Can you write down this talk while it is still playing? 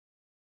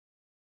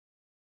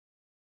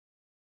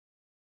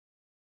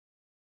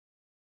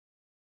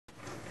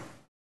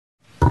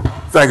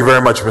Thank you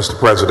very much, Mr.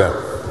 President.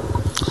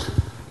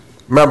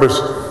 Members,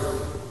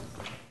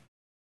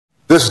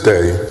 this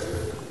day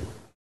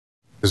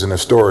is an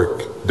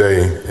historic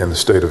day in the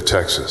state of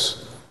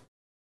Texas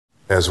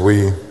as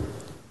we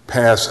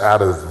pass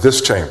out of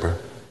this chamber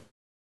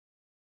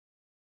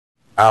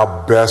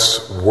our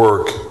best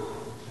work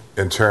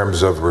in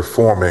terms of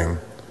reforming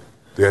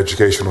the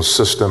educational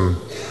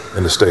system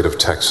in the state of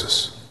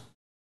Texas.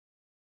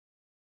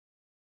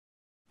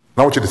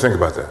 I want you to think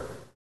about that.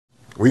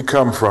 We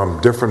come from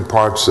different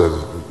parts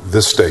of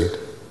this state,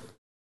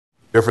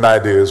 different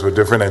ideas with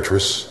different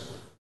interests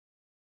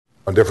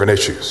on different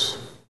issues.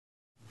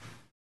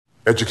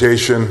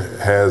 Education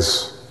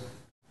has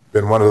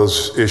been one of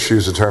those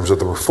issues in terms of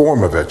the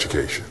reform of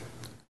education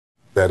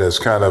that has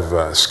kind of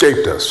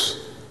escaped us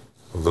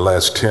over the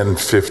last 10,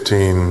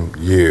 15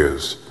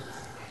 years.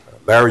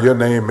 Larry, your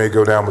name may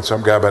go down with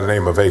some guy by the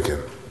name of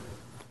Aiken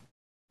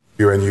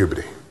here in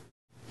Ubity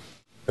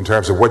in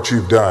terms of what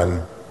you've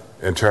done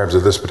in terms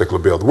of this particular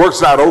bill. The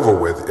work's not over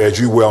with, as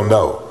you well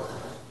know.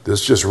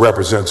 This just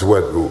represents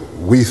what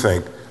we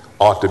think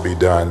ought to be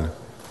done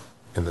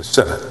in the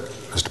Senate,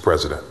 Mr.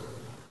 President.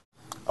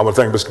 I want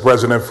to thank Mr.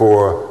 President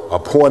for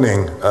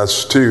appointing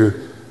us to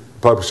the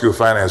Public School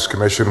Finance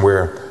Commission,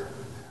 where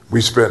we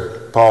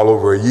spent, Paul,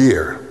 over a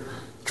year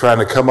trying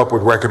to come up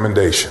with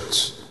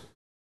recommendations.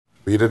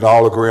 We didn't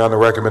all agree on the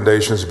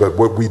recommendations, but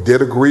what we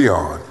did agree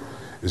on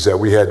is that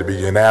we had to be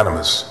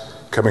unanimous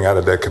coming out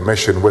of that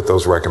commission with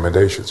those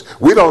recommendations.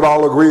 We don't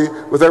all agree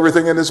with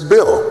everything in this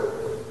bill.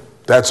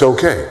 That's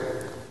okay,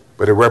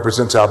 but it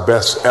represents our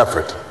best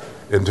effort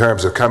in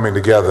terms of coming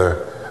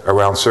together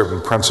around certain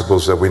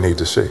principles that we need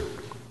to see.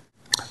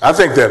 I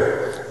think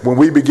that when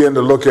we begin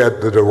to look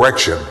at the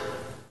direction,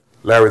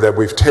 Larry, that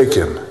we've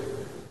taken,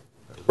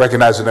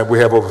 recognizing that we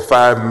have over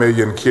 5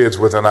 million kids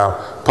within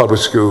our public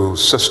school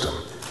system,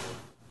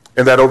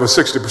 and that over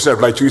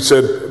 60%, like you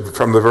said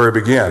from the very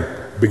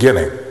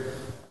beginning,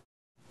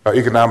 are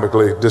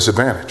economically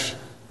disadvantaged.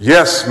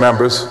 Yes,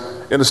 members,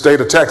 in the state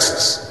of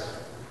Texas,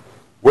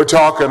 we're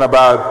talking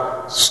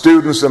about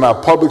students in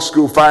our public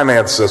school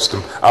finance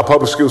system, our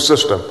public school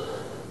system,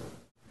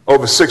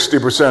 over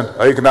 60%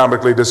 are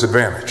economically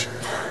disadvantaged.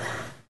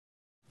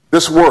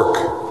 This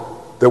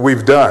work that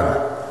we've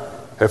done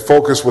have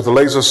focused with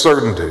laser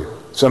certainty,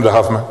 Senator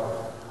Huffman,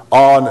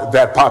 on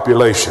that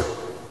population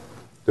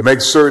to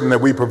make certain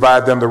that we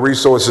provide them the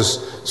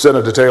resources,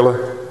 Senator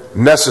Taylor,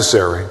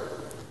 necessary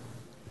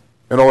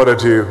in order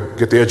to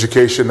get the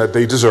education that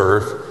they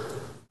deserve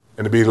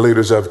and to be the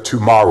leaders of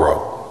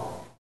tomorrow.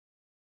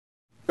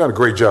 You've done a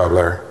great job,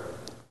 Larry,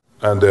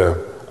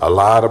 under a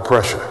lot of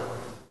pressure.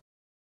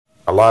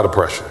 A lot of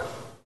pressure.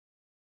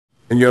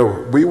 And you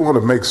know, we want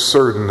to make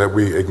certain that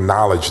we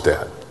acknowledge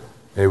that.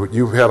 And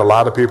you've had a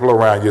lot of people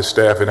around your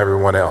staff and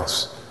everyone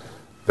else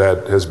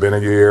that has been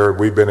in your ear,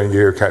 we've been in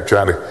your ear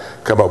trying to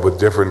come up with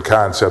different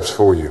concepts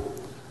for you.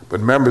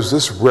 But members,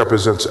 this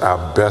represents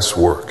our best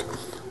work.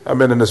 I've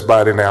been in this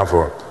body now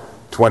for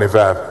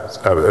 25,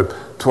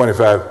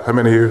 how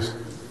many years?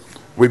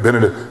 We've been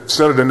in it.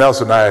 Senator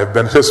Nelson and I have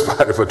been in this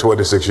body for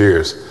 26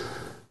 years.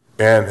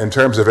 And in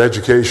terms of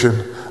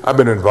education, I've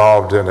been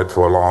involved in it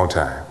for a long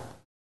time.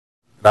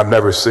 And I've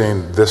never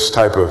seen this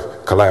type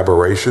of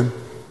collaboration,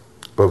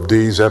 both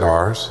D's and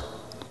R's,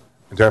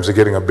 in terms of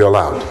getting a bill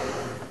out.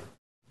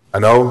 I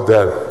know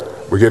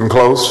that we're getting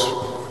close,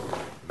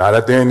 not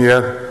at the end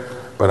yet,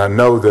 but I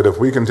know that if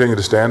we continue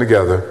to stand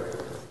together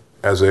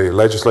as a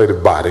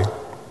legislative body,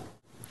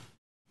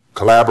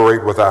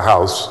 collaborate with our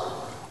House,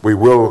 we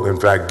will in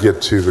fact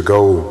get to the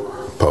goal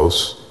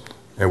posts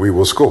and we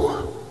will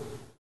score.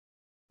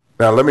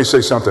 Now let me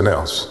say something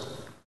else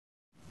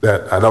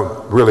that I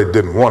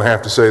didn't want to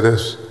have to say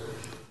this,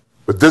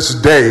 but this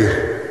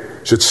day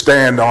should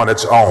stand on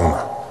its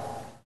own.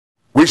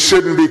 We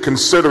shouldn't be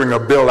considering a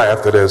bill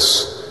after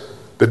this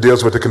that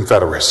deals with the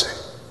Confederacy,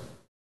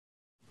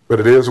 but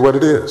it is what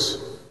it is.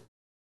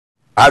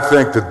 I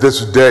think that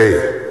this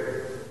day,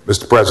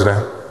 Mr.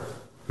 President,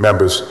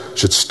 members,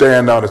 should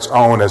stand on its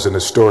own as an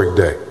historic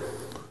day.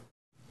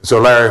 So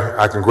Larry,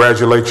 I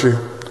congratulate you.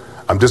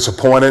 I'm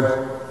disappointed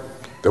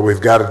that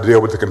we've got to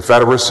deal with the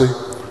Confederacy,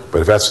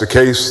 but if that's the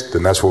case,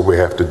 then that's what we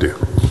have to do.